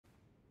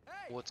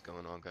What's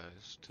going on,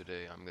 guys?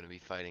 Today I'm going to be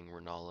fighting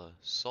Rennala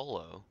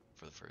solo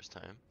for the first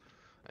time.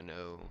 I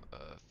know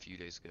a few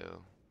days ago,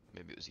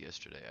 maybe it was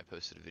yesterday, I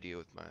posted a video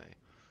with my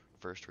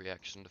first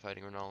reaction to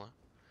fighting Rennala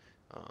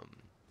um,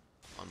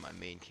 on my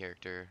main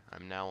character.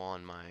 I'm now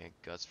on my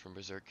Guts from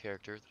Berserk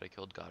character that I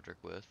killed Godric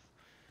with.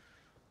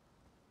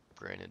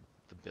 Granted,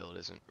 the build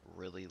isn't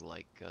really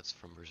like Guts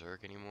from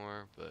Berserk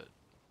anymore, but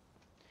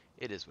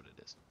it is what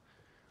it is.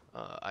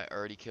 I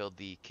already killed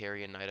the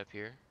Carrion Knight up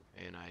here,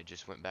 and I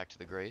just went back to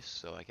the Grace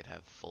so I could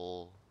have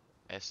full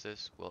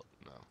Estus. Well,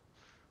 no.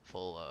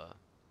 Full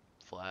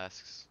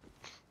flasks.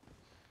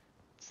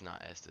 It's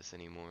not Estus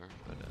anymore,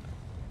 but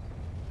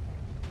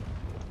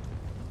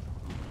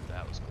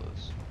that was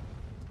close.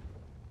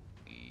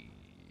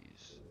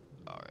 Ease.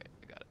 Alright,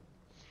 I got it.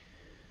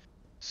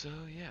 So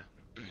yeah,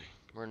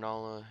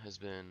 Rennala has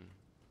been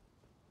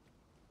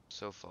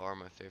so far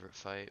my favorite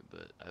fight,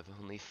 but I've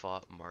only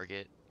fought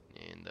Margit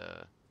and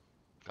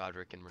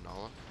Godric and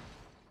Rennala.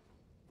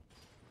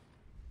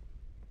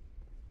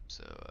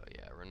 So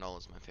yeah,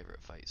 Rennala's my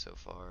favorite fight so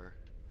far,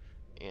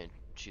 and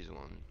she's the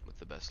one with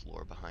the best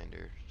lore behind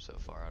her so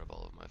far out of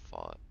all of my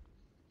fought.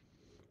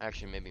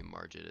 Actually, maybe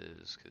Margit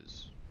is,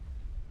 because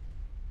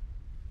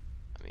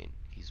I mean,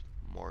 he's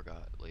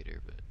Morgott later,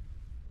 but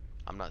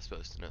I'm not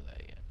supposed to know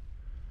that yet.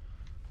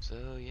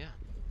 So yeah,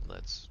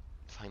 let's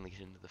finally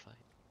get into the fight.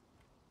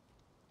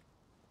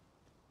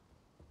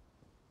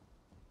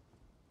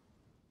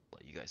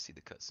 Let you guys see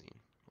the cutscene.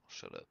 I'll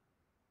shut up.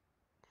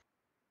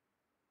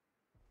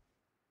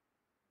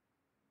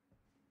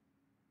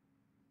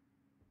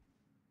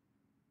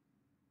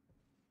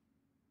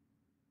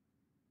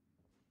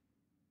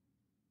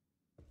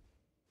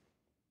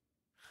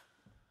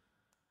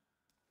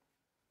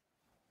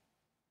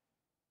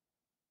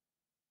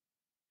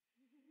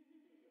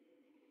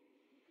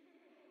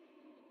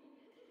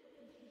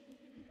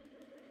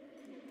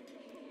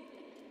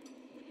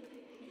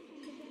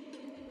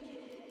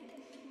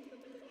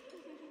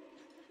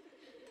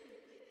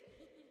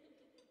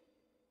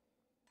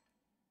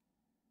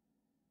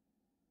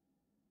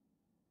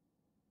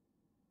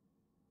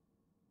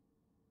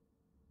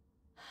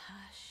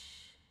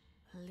 Hush,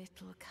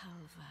 little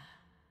Calva.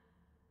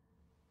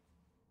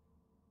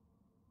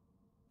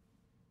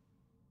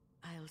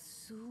 I'll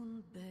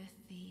soon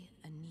birth thee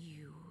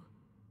anew,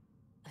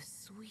 a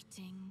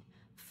sweeting,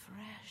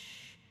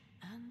 fresh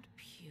and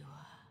pure.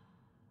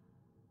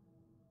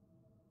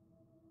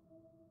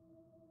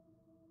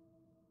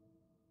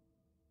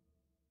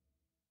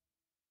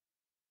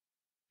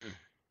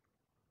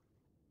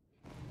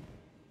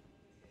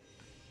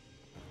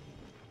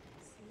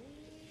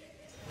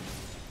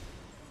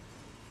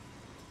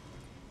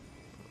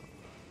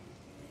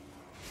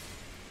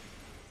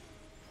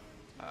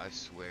 I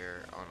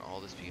swear, on all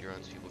the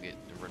speedruns, people get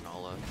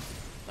Rennala.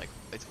 Like,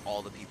 it's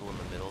all the people in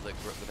the middle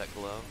with that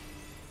glow.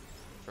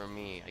 For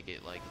me, I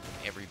get like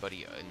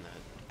everybody in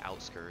the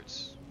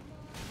outskirts.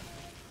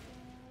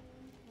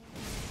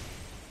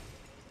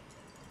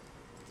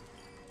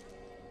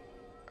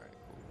 Alright,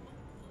 cool.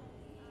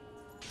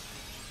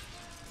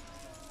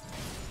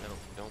 No,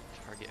 don't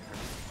target her.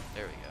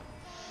 There we go.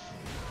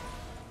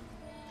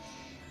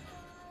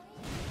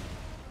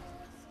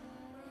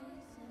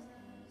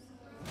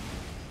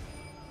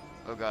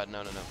 Oh god,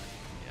 no, no, no.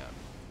 Yeah.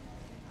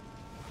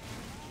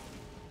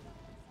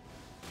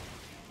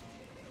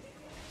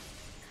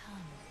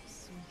 Come,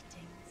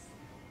 sweetings.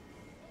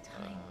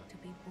 Time to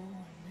be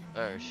born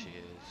There anew. she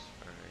is.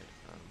 Alright,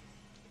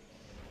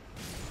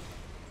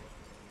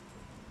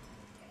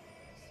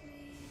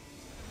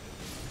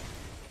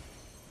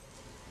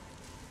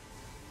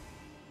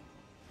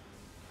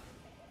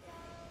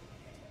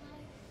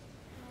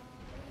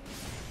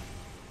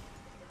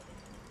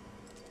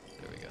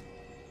 there we go.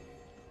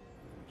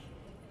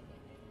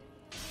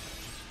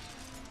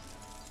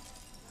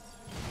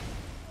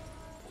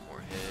 One more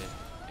hit.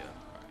 Yeah,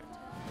 alright.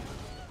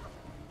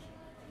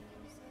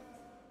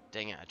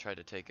 Dang it, I tried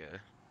to take a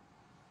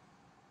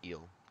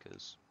heal,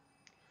 because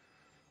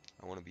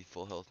I want to be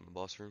full health in the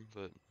boss room,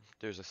 but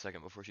there's a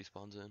second before she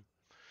spawns in.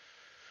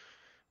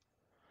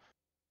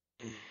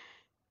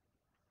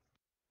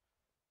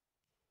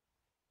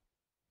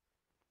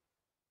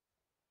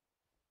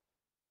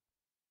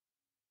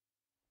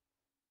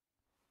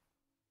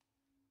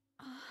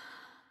 Ah,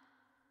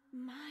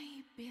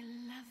 my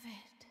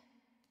beloved.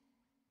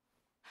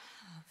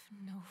 Have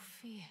no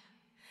fear.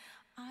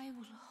 I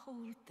will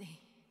hold thee.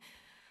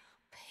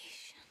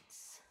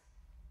 Patience.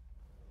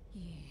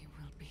 Ye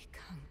will be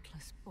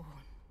countless born,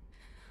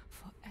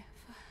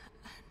 forever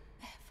and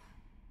ever.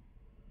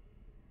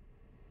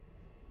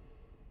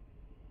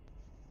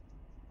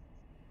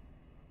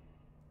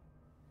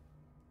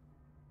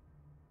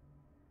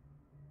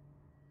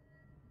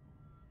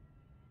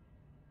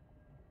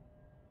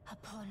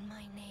 Upon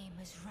my name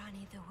as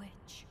Rani the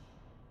Witch.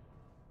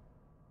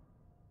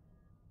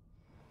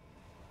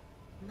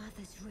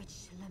 Mother's rich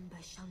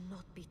slumber shall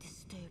not be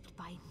disturbed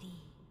by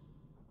thee.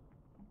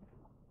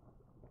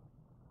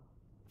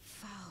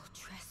 Foul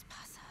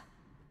trespasser.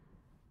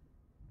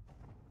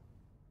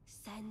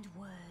 Send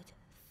word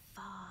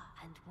far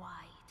and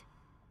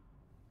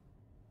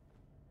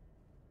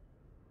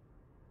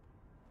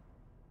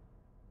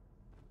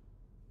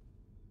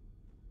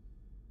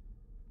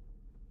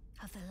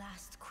of the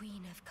last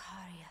queen of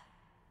Caria,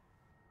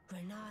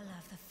 Rennala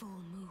of the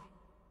full moon.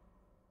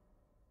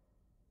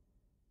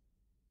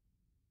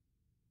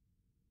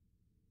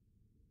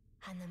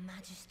 And the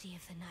majesty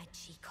of the night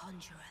she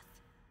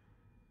conjureth.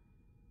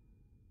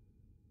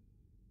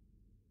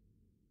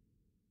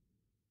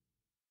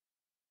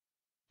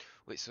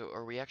 Wait, so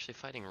are we actually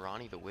fighting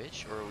Ronnie the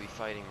Witch, or are we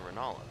fighting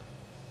Rennala?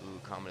 Ooh,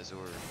 Common Azure.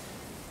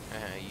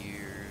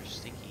 You're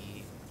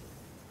stinky.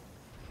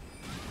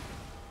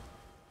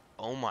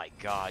 Oh my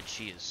god,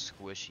 she is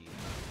squishy.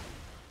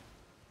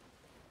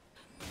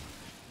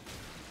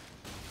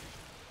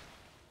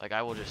 Like,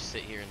 I will just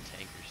sit here and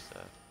tank her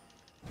stuff.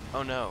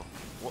 Oh no.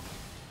 What?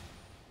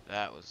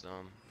 That was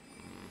dumb.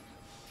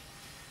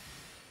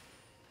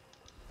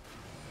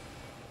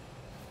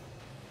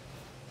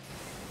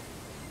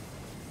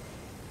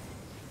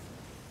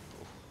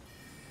 Oof.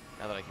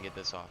 Now that I can get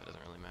this off, it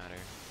doesn't really matter.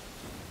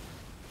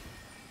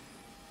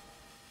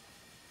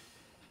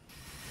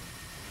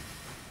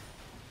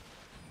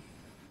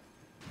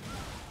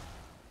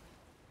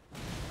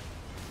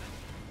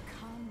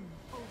 Come,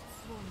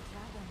 oath sworn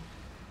dragon.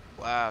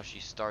 Wow, she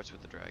starts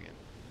with the dragon.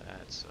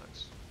 That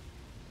sucks.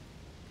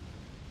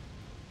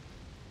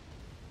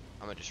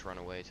 I'm gonna just run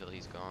away till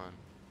he's gone.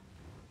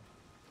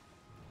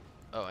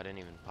 Oh, I didn't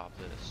even pop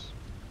this.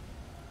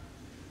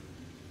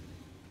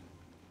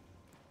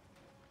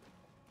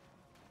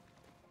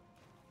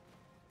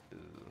 Ooh,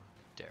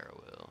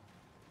 Darrowil.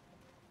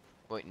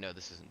 Wait, no,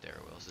 this isn't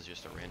Darrowil. This is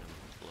just a random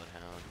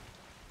Bloodhound.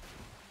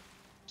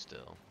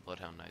 Still,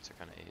 Bloodhound Knights are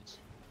kind of aids.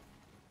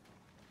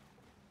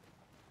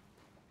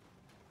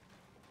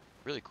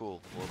 Really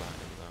cool lore behind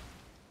him,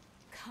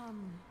 though.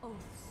 Come,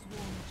 oath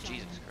sworn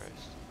giant. Jesus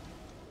Christ.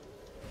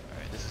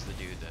 Alright, this is the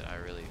dude that I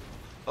really...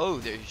 Oh,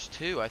 there's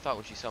two! I thought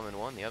when she summoned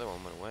one, the other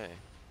one went away.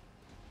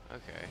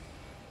 Okay.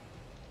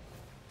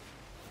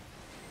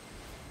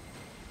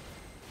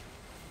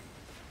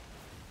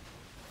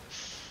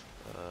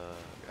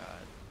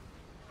 God.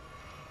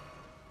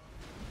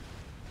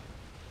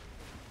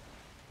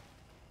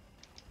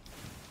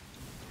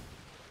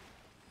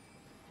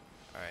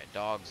 Alright,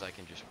 dogs I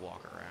can just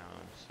walk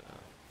around,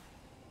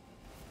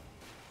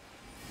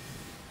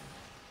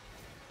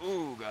 so...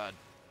 Ooh, God.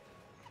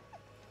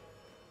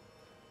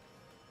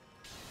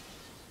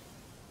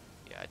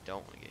 Yeah, I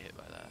don't want to get hit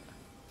by that.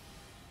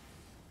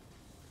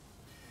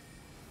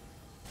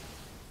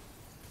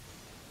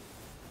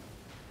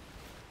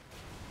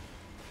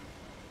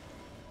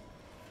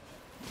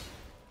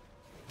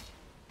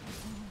 Oh,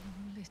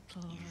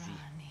 little Easy.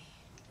 Rani,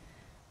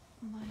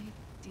 my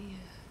dear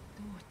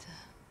daughter,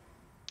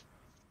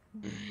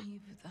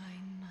 weave thy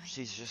night.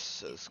 She's just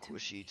so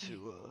squishy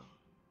to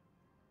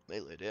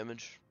melee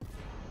damage.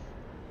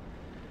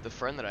 The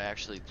friend that I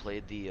actually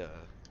played the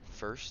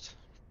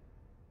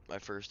my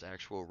first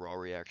actual raw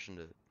reaction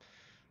to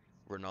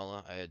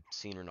Rennala, I had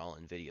seen Rennala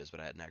in videos, but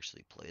I hadn't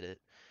actually played it.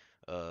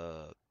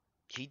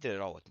 He did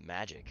it all with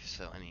magic,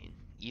 so I mean,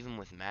 even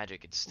with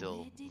magic, it's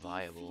still Where did ye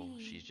viable.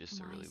 flee, She's just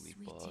a my really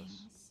weak boss.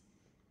 sweetings?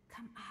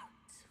 Come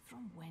out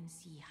from whence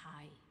ye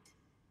hide.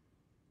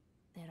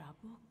 There are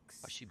books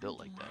Why's she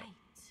built and like that? light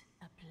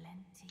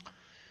aplenty.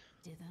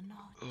 Dither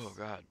not. Oh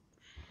God!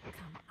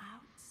 Come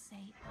out, say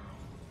I.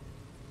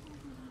 Or will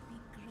ye be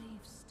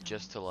gravestones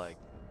Just to like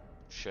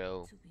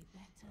show. to be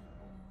better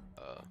born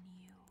Uh, than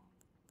you?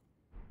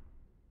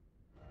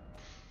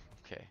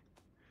 okay,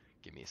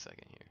 give me a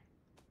second here.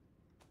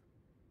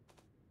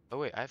 Oh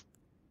wait, I have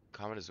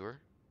Comet Azure?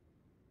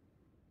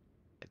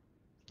 I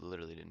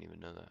literally didn't even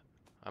know that.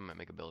 I might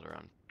make a build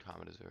around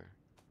Comet Azure.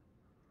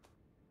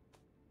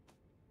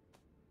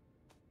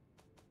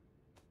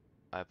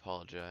 I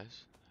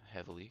apologize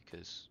heavily,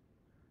 because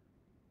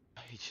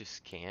I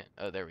just can't.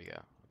 Oh, there we go.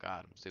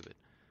 God, I'm stupid.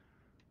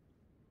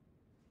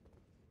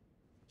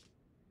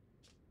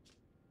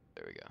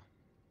 There we go.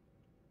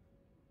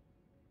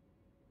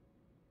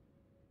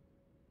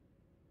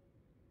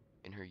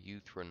 In her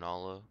youth,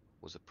 Rennala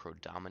was a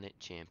predominant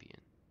champion.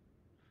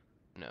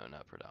 No,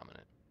 not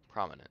predominant.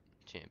 Prominent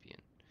champion,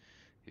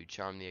 who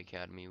charmed the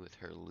Academy with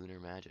her lunar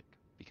magic,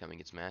 becoming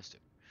its master.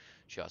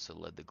 She also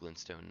led the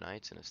Glintstone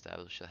Knights and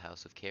established the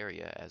House of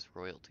Caria as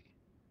royalty.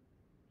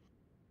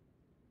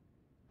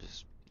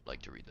 Just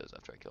like to read those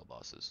after I kill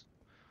bosses.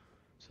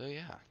 So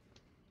yeah,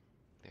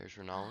 there's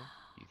Rennala.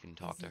 You can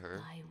talk Is to it her,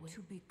 thy will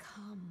to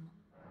become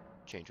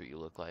change what you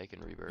look like in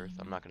Rebirth.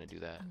 I'm not not gonna do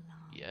that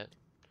alarmed? yet.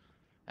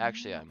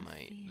 Actually, I Nor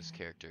might. This afeard.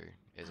 character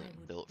I isn't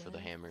would built for the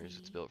birth hammers.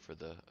 It's thee. built for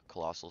the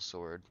colossal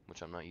sword,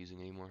 which I'm not using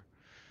anymore.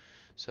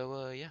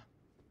 So yeah,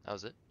 that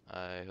was it.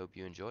 I hope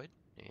you enjoyed,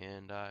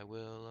 and I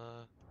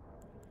will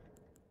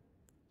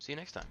see you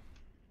next time.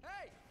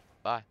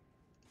 Bye.